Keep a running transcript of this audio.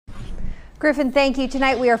Griffin, thank you.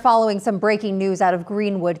 Tonight we are following some breaking news out of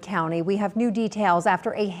Greenwood County. We have new details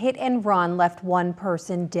after a hit and run left one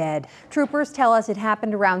person dead. Troopers tell us it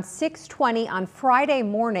happened around 6:20 on Friday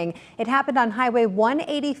morning. It happened on Highway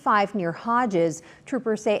 185 near Hodges.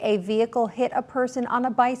 Troopers say a vehicle hit a person on a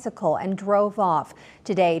bicycle and drove off.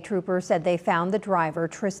 Today, troopers said they found the driver,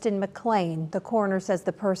 Tristan McLean. The coroner says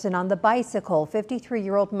the person on the bicycle,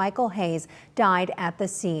 53-year-old Michael Hayes, died at the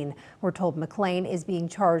scene. We're told McLean is being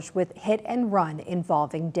charged with hit and run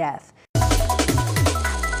involving death.